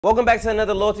Welcome back to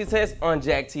another loyalty test on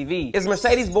Jack TV. Is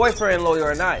Mercedes' boyfriend loyal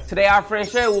or not? Today our friend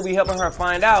Sherry will be helping her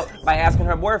find out by asking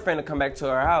her boyfriend to come back to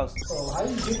her house. So how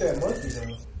do you get that monkey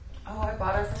though? Oh, I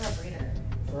bought her from a breeder.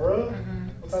 For real? Mm-hmm.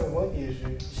 What type of monkey is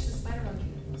she? She's a spider monkey.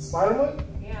 Spider monkey?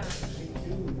 Yeah. She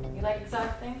cute. You like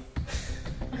exotic things?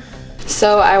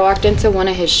 So I walked into one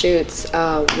of his shoots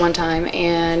one time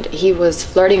and he was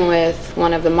flirting with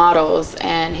one of the models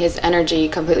and his energy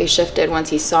completely shifted once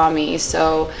he saw me.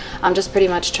 So I'm just pretty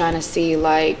much trying to see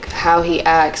like how he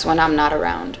acts when I'm not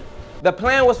around. The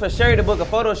plan was for Sherry to book a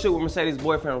photo shoot with Mercedes'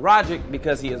 boyfriend Roderick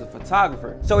because he is a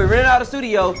photographer. So we rented out a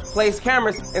studio, placed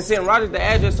cameras, and sent Roderick the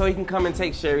address so he can come and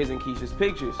take Sherry's and Keisha's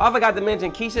pictures. I forgot to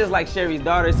mention Keisha is like Sherry's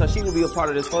daughter, so she will be a part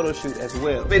of this photo shoot as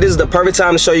well. This is the perfect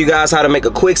time to show you guys how to make a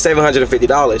quick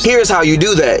 $750. Here's how you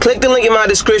do that. Click the link in my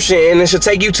description and it should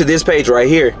take you to this page right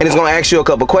here. And it's gonna ask you a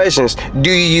couple questions.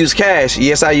 Do you use cash?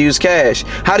 Yes, I use cash.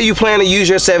 How do you plan to use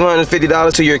your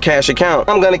 $750 to your cash account?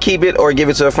 I'm gonna keep it or give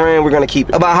it to a friend. We're gonna keep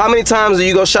it. About how many times do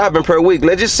you go shopping per week?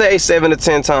 Let's just say 7 to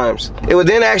 10 times. It will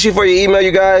then ask you for your email,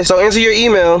 you guys. So enter your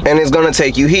email and it's gonna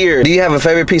take you here. Do you have a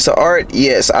favorite piece of art?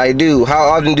 Yes, I do. How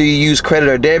often do you use credit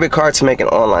or debit card to make an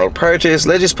online purchase?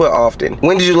 Let's just put often.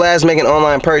 When did you last make an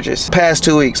online purchase? Past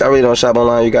 2 weeks. I really don't shop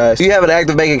online, you guys. Do you have an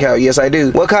active bank account? Yes, I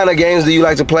do. What kind of games do you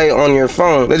like to play on your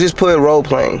phone? Let's just put role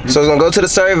playing. So it's gonna go to the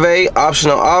survey,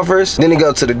 optional offers, then it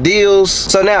go to the deals.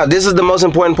 So now this is the most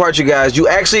important part, you guys. You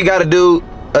actually gotta do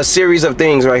a series of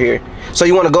things right here. So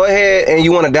you want to go ahead and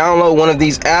you want to download one of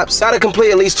these apps. Got to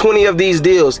complete at least 20 of these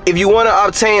deals. If you want to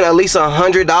obtain at least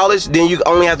 $100, then you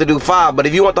only have to do 5. But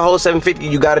if you want the whole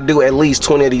 $750, you got to do at least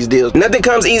 20 of these deals. Nothing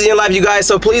comes easy in life, you guys.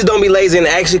 So please don't be lazy and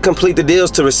actually complete the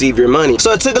deals to receive your money.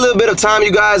 So it took a little bit of time,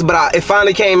 you guys, but it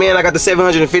finally came in. I got the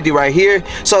 $750 right here.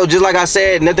 So just like I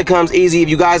said, nothing comes easy. If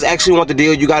you guys actually want the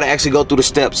deal, you got to actually go through the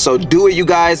steps. So do it, you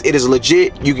guys. It is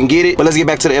legit. You can get it. But let's get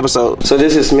back to the episode. So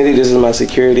this is Smitty. This is my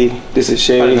security. This is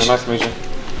Sherry. Nice to meet you.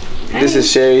 This is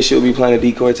Sherry. She'll be playing a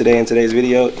decoy today in today's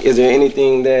video. Is there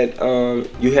anything that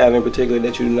you have in particular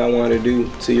that you do not want her to do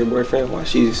to your boyfriend while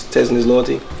she's testing his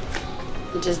loyalty?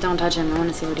 Just don't touch him. I want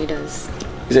to see what he does.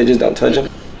 You said just don't touch him?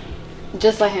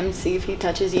 Just let him see if he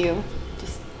touches you.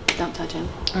 Just don't touch him.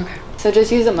 Okay. So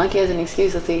just use the monkey as an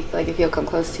excuse to see like if he'll come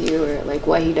close to you or like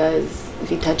what he does, if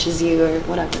he touches you or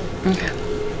whatever. Okay.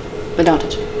 But don't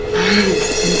touch him.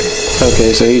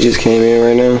 Okay, so he just came in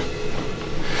right now.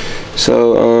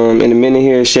 So in a minute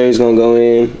here, Sherry's gonna go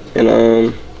in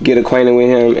and get acquainted with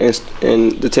him,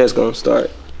 and the test gonna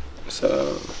start.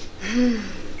 So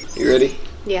you ready?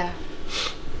 Yeah,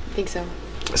 I think so.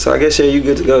 So I guess Sherry, you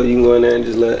good to go. You can go in there and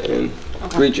just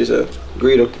greet yourself.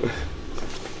 Greet him.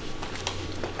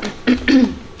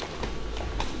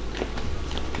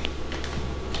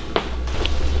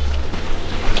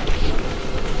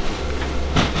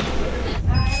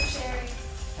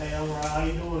 How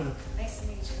you doing? Nice to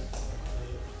meet you.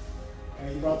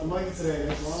 Hey, you brought the monkey today.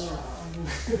 That's why.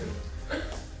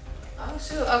 Oh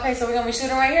shoot. Okay, so we're gonna be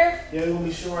shooting right here? Yeah, we're gonna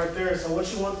be shooting right there. So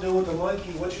what you want to do with the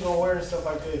monkey? What you gonna wear and stuff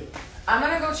like that? I'm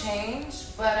gonna go change,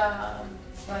 but Nah,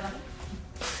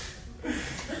 I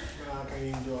can't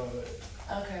even do all that.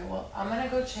 okay, well I'm gonna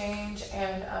go change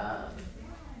and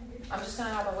I'm just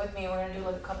gonna have it with me. We're gonna do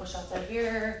like a couple shots right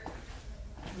here.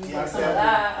 Yeah, some of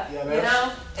that. Yeah, you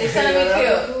know? It's gonna be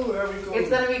cute. Cool. That'd be cool. It's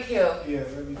gonna be cute. Yeah,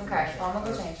 that'd be cool. Okay, well I'm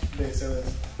gonna go change. Yeah, so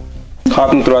let's. How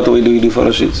often throughout the week do you do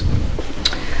photo shoots?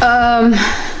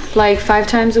 Like 5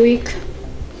 times a week.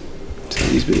 So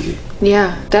he's busy.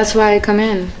 Yeah, that's why I come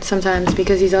in sometimes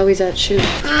because he's always at shoots.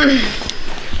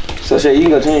 So Sherry, you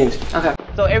can go change. Okay.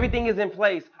 So everything is in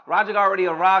place. Roderick already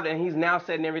arrived and he's now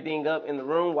setting everything up in the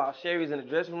room while Sherry's in the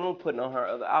dressing room putting on her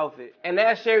other outfit. And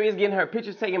as Sherry is getting her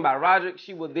pictures taken by Roderick,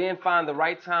 she will then find the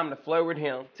right time to flirt with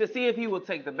him to see if he will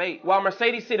take the bait. While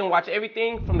Mercedes sit and watch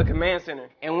everything from the command center.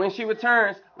 And when she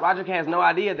returns, Roderick has no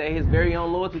idea that his very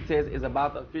own loyalty test is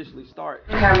about to officially start.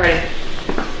 Okay, I'm ready.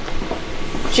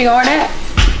 She gonna wear that?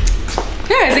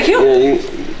 Yeah, is it cute?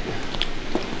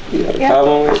 Yeah, you got a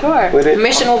problem Sure. with it?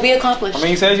 Mission will be accomplished. I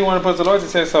mean, you said you want to put the loyalty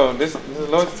test, so this is a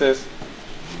loyalty test.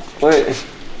 What?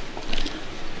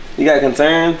 You got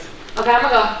concerns? Okay, I'm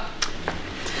gonna go.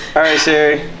 All right,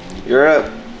 Sherry, you're up.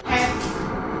 Okay.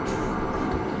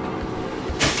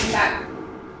 Back.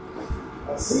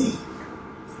 Let's see. Is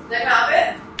that my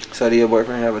outfit? So do your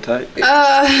boyfriend have a type?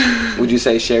 Would you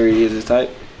say Sherry is his type?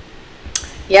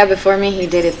 Yeah, before me he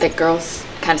dated thick girls,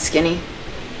 kind of skinny.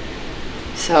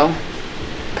 So,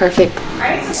 perfect.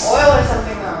 I need some oil or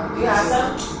something though. Do you have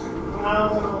some?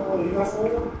 You got some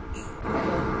oil?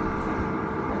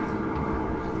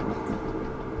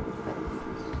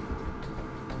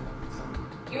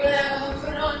 You really have to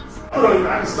put it on?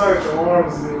 I can start your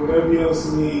arms and whatever else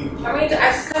you need. I mean,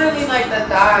 I just kind of need like the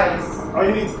thighs. Oh,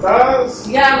 you need the thighs?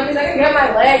 Yeah, because I can get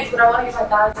my legs, but I want to get my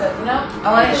thighs up, you know?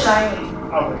 I want it shiny.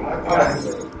 Okay, I got it.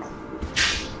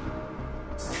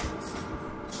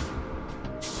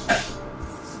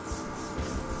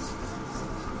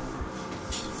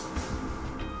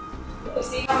 You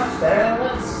see how much better that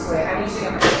looks? Just wait, I need to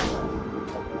get my legs up.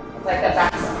 Like the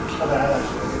back side. Okay, I got you.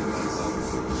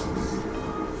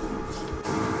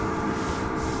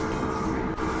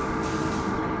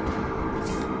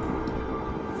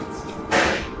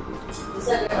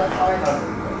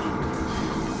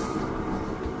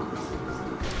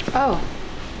 Oh,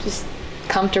 just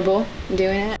comfortable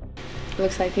doing it.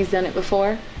 Looks like he's done it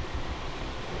before.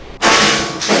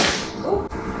 Ooh,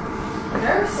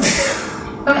 nervous.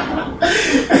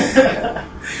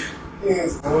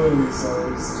 It's oily,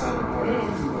 so it's kind of hard. I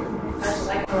just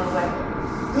like a little bit.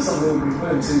 Just a little bit,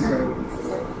 nothing too crazy.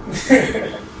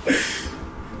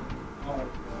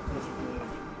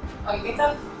 Oh, you think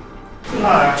so?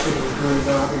 I think it's good.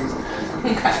 No, I think it's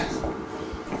good. Okay.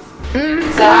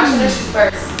 So I should shoot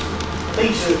first. I think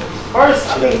you should. First, I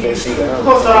think you should. We're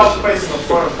going to start off facing the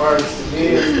front first. And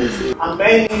then I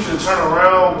may need you to turn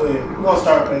around, but we're going to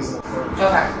start facing the front.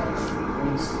 Okay.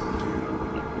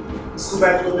 Scoot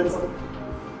back a little bit for me.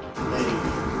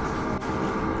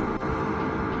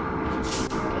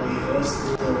 Oh yeah, that's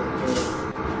good.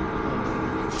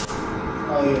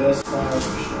 Oh yeah, that's fine for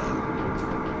sure.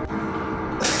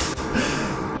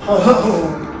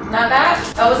 Oh. Not bad?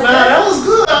 That was Nah, that was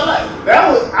good. I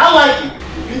like it.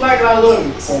 If you like it, I love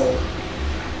it. So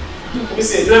let me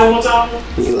see. Do that one more time.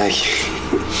 You like it?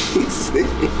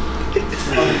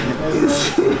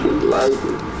 You like it?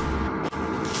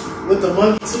 With the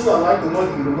monkey too, I like the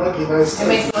monkey. The monkey nice. It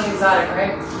makes it look exotic,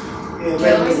 right? Yeah,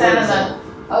 Let me stand in the.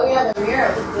 Oh yeah, the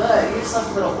mirror look good. You just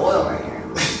left a little oil right here.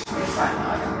 It's fine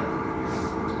now.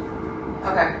 I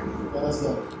got it. Okay. Yeah, let's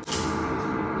go.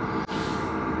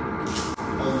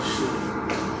 Oh shit.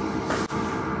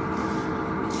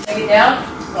 Take it down.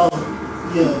 Oh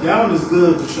yeah, down is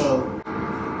good for sure.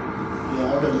 Yeah, I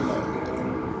really like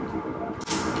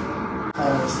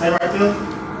it. Stay right there.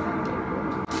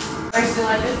 Are you still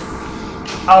like this?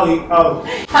 Oh.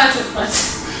 Conscious punch.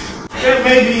 It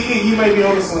may be, you may be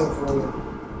on something for real.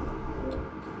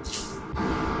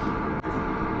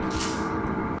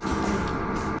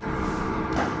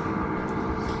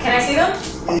 Can I see them?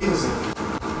 Yeah, you can see it.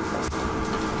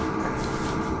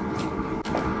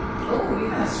 Oh, you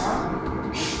kind of strong.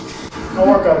 I'll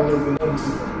work out a little bit, nothing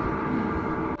too bad.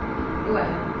 Ooh, I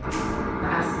know. My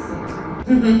ass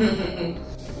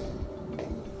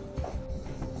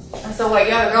is So what,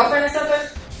 you have a girlfriend or something?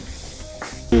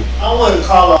 I wouldn't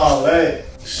call her all that.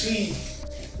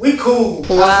 We cool.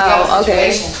 Wow, okay.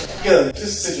 Yeah, just a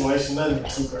situation, nothing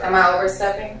too crazy. Am I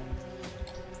overstepping?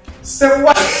 Step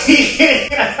away.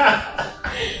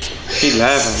 He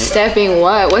laughing. Stepping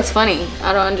what? What's funny?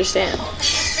 I don't understand. What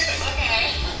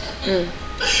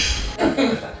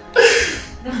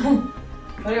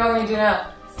do you want me to do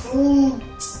now?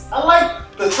 I like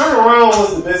the turnaround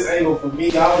was the best angle for me.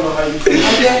 I don't know how you feel.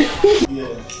 Okay. Yeah.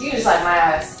 You just like my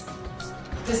ass.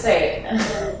 Just say it.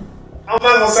 I'm not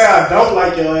gonna say I don't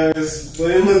like your ass,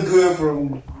 but it looked good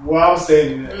from where I'm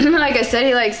standing at. Like I said,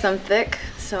 he likes them thick,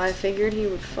 so I figured he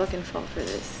would fucking fall for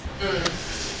this.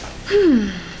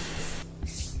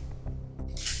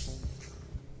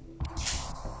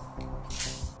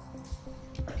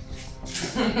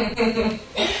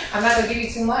 I'm not gonna give you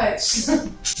too much.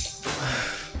 I'm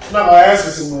not gonna ask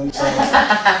for too much.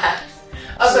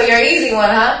 Oh, so you're an easy one,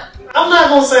 huh? I'm not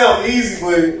gonna say I'm easy,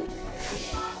 but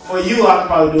for you, I can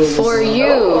probably do it. For you.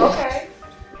 Oh, okay.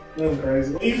 Nothing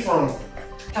crazy. Where you from?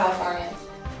 California.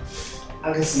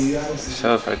 I can see you. I can see you.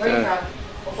 Shelf right Where you there. from?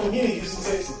 I'm from here, Houston,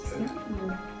 Texas.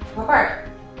 What part?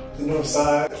 The north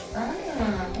side.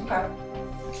 Okay.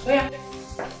 Well, yeah.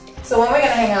 So when are we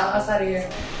gonna hang out outside of here?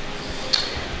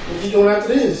 What you doing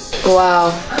after this?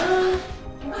 Wow.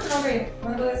 I'm not hungry.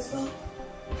 Wanna go to the school?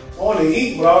 I want to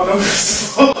eat, but I don't know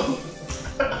what's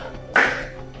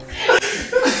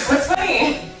What's funny?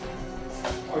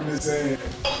 I'm just saying.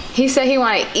 He said he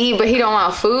want to eat, but he don't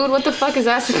want food. What the fuck is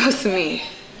that supposed to mean?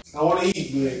 I want to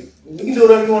eat, but we can do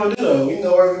whatever you want to do, though. We can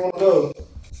go wherever you want to go.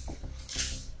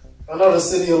 I know the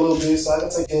city a little bit, so I can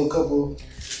take you a couple.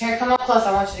 Here, come up close.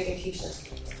 I want you to get Keisha.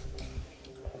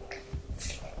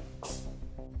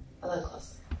 A little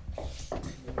closer.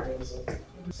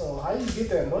 So how you get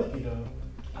that monkey, though?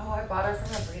 Oh, I bought her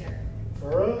from a breeder. For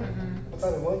real? What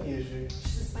type of monkey is she?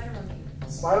 She's a spider monkey.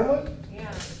 Spider monkey?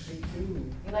 Yeah. She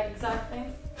cute. You like exotic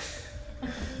things? I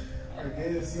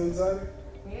guess you exotic?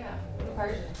 Yeah.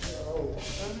 Persian. Oh.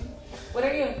 What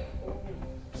are you?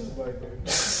 Just black, baby.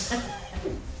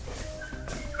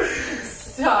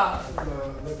 Stop. No,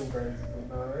 nothing crazy,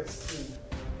 but no, it's cute.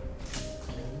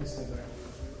 Okay, let me sit back.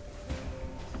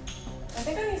 I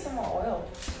think I need some more oil.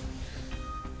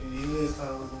 It is kind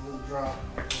of a little drop.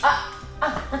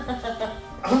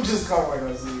 I'm just calm like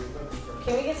I see it. Nothing crazy.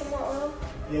 Can we get some more oil?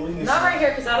 Yeah, we can. Not right here,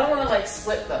 because I don't want to like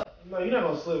slip though. No, you're not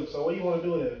gonna slip. So what do you want to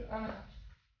do with it?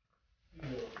 You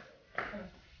do it.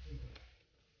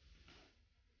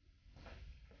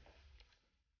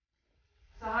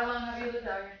 So how long have you lived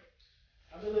out here?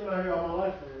 I've been living out here all my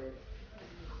life for real.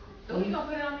 So you gonna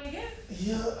put it on me again?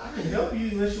 Yeah, I can help you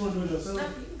unless you want to do it yourself. No,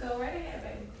 you can go right ahead,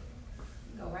 baby.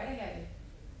 Go right ahead.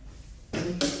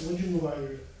 When'd you move out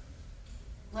here?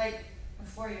 Like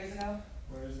 4 years ago.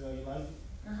 4 years ago, you like it?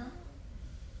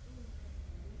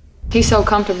 He's so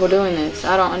comfortable doing this.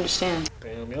 I don't understand.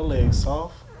 Damn, your legs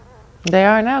soft. They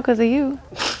are now because of you.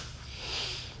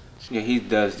 Yeah, he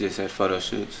does this at photo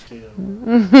shoots. Yeah.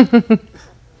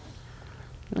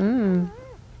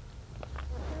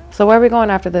 So where are we going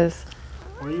after this?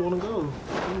 Where you want to go? You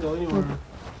can go anywhere.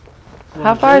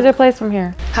 How far is your place from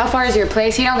here? How far is your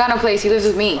place? He don't got no place. He lives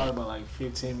with me. Probably about like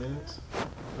 15 minutes.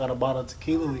 Got a bottle of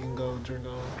tequila we can go drink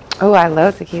on. Oh, I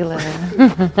love tequila. What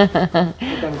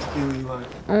kind of tequila you like?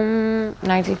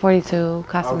 1942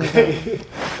 Casamigos. Okay.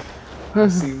 I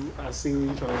see what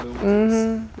you're trying to do with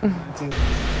this.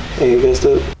 Hey, you guys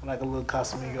up? Like a little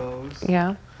Casamigos.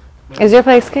 Yeah. Is your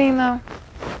place clean though?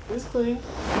 It's clean.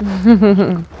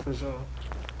 For sure.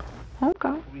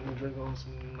 Okay. We can drink on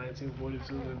some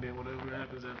 1942 and then whatever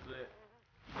happens after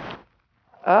that.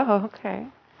 Oh, okay.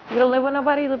 You don't live with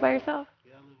nobody? You live by yourself?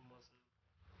 Yeah, I live with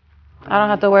myself. I don't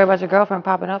have to worry about your girlfriend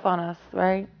popping up on us,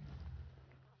 right?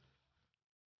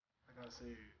 Like I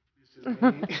said, it's just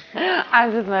me.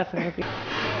 I'm just messing with you.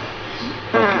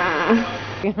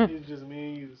 It's just me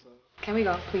and you, so. Can we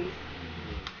go, please?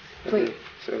 Please.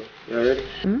 So, y'all ready?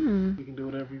 We can do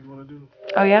whatever you want to do.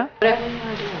 Oh, yeah? Whatever you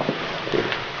want to do.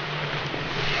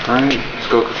 Alright, let's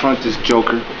go confront this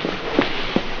joker.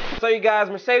 So you guys,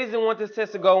 Mercedes didn't want this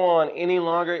test to go on any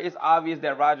longer. It's obvious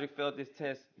that Roderick failed this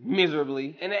test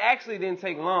miserably. And it actually didn't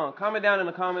take long. Comment down in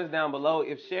the comments down below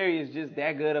if Sherry is just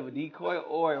that good of a decoy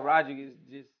or if Roderick is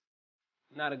just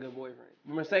not a good boyfriend.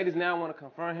 Mercedes now want to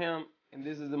confront him, and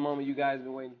this is the moment you guys have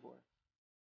been waiting for.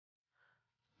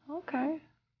 Okay.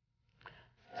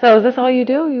 So is this all you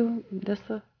do?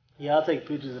 Yeah, I'll take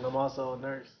pictures and I'm also a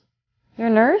nurse. You're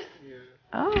a nurse? Yeah.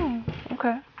 Oh,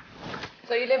 okay.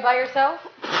 So you live by yourself?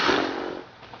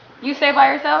 You stay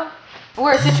by yourself?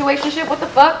 We're a situationship? What the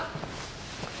fuck?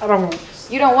 I don't.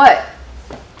 You don't what?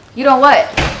 You don't what?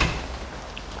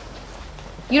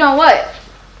 You don't what?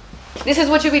 This is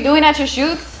what you be doing at your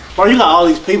shoots? Bro, you got all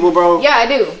these people, bro. Yeah, I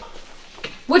do.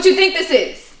 What you think this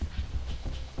is?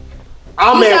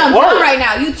 I'm you at sound work dumb right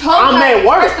now. You told I'm her, at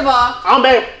work. First of all, I'm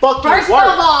at fucking work. First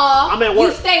of all, I'm at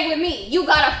work. You stay with me. You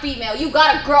got a female. You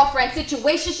got a girlfriend.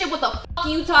 Situationship. What the fuck are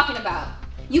you talking about?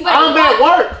 You better I'm at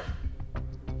work.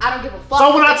 I don't give a fuck.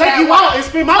 So when I take you out and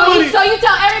spend my money. So you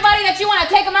tell everybody that you want to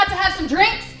take them out to have some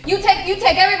drinks? You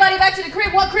take everybody back to the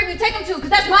crib. What crib you take them to? Because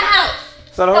that's my house.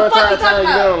 So the whole entire time you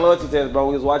been on loyalty test, bro,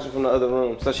 we was watching from the other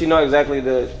room. So she know exactly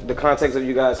the context of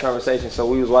you guys' conversation. So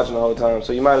we was watching the whole time.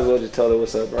 So you might as well just tell her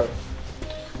what's up, bro.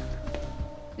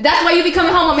 That's why you be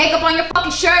coming home with makeup on your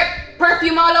fucking shirt,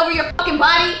 perfume all over your fucking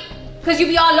body, cause you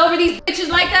be all over these bitches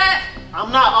like that.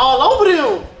 I'm not all over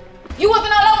them. You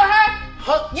wasn't all over her.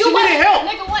 She needed help.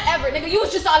 Nigga, whatever. Nigga, you was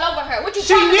just all over her. What you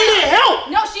She talking needed about? help.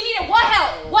 No, she needed what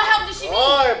help? What help did she need?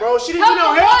 Alright, bro. She didn't need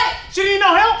no for help. what? She didn't need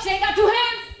no help. She ain't got two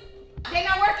hands. They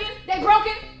not working. They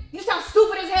broken. You sound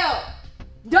stupid as hell.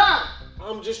 Dumb.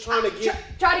 I'm just trying to get.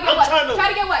 Try to get what? Try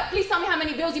to get what? Please tell me how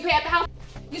many bills you pay at the house.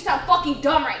 You sound fucking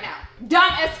dumb right now.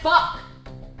 Dumb as fuck.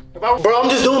 Bro, I'm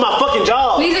just doing my fucking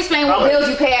job. Please explain what bills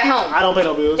you pay at home. I don't pay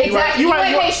no bills. Exactly. You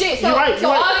ain't pay shit. So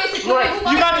obviously,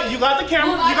 you got the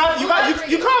camera. You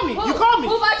call me. You call me.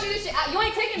 Who bought you this shit? You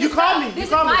ain't taking this. You call me. This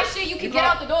is my shit. You can get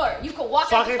out the door. You can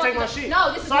walk out the door. So I can't take my shit.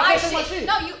 No, this is my shit.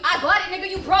 No, I bought it, nigga.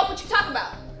 You broke. What you talking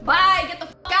about? Bye. Get the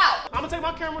fuck out. I'm gonna take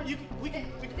my camera. We can.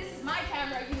 This is my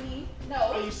camera. You need. No.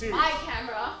 Are you serious? My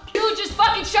camera. You just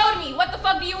fucking showed me. What the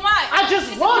fuck do you want? I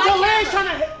just want your legs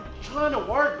trying to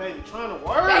work, baby. Trying to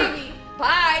work. Baby.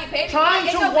 Bye, baby. Trying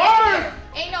to work.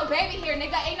 Ain't no baby here,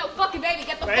 nigga. Ain't no fucking baby.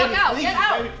 Get the baby, fuck out. Please, get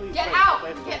out. baby, please, get baby, out.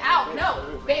 baby, Get baby, out. baby, No,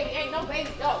 baby. baby. Ain't no baby.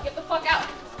 No, get the fuck out.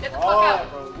 Get the fuck All out.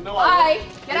 right, bro. You know Bye.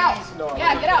 Get out.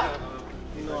 Yeah, get out.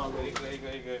 You know I'm ready.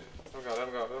 Good. Let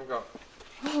him go.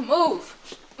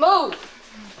 Move.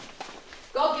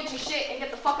 Go get your shit and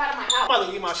get the fuck out of my house. I'm about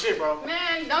to get my shit, bro.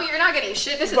 Man, no, you're not getting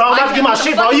shit. This is Bro, I'm my about to get my camera.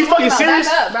 shit, bro. You fucking serious?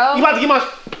 Back up, bro. You about to get my.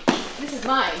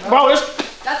 mine, bro. Bro, it's...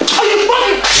 That's Are you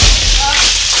fucking...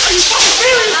 Are you fucking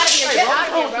serious? Get out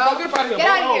of here, bro. Get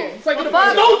out of here. Say get The up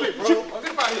out fuck? of here, bro.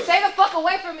 Get up out of here. Stay the fuck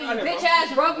away from me, you bitch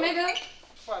ass broke nigga. Get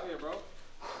out of here, bro.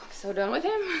 So done with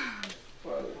him?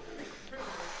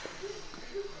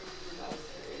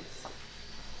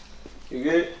 You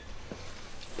good?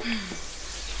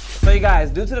 So you guys,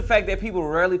 due to the fact that people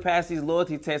rarely pass these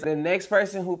loyalty tests, the next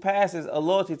person who passes a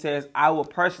loyalty test, I will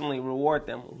personally reward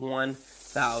them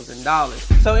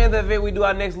 $1,000. So in the event we do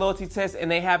our next loyalty test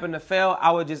and they happen to fail,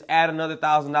 I would just add another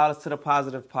 $1,000 to the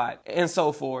positive pot and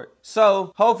so forth.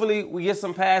 So hopefully we get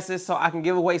some passes so I can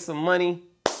give away some money.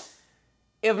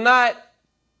 If not,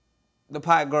 the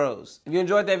pot grows. If you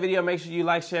enjoyed that video, make sure you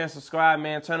like, share, and subscribe,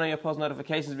 man. Turn on your post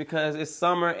notifications because it's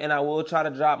summer and I will try to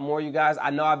drop more, you guys. I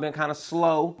know I've been kind of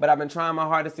slow, but I've been trying my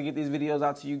hardest to get these videos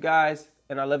out to you guys,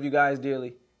 and I love you guys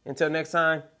dearly. Until next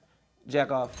time,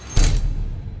 jack off.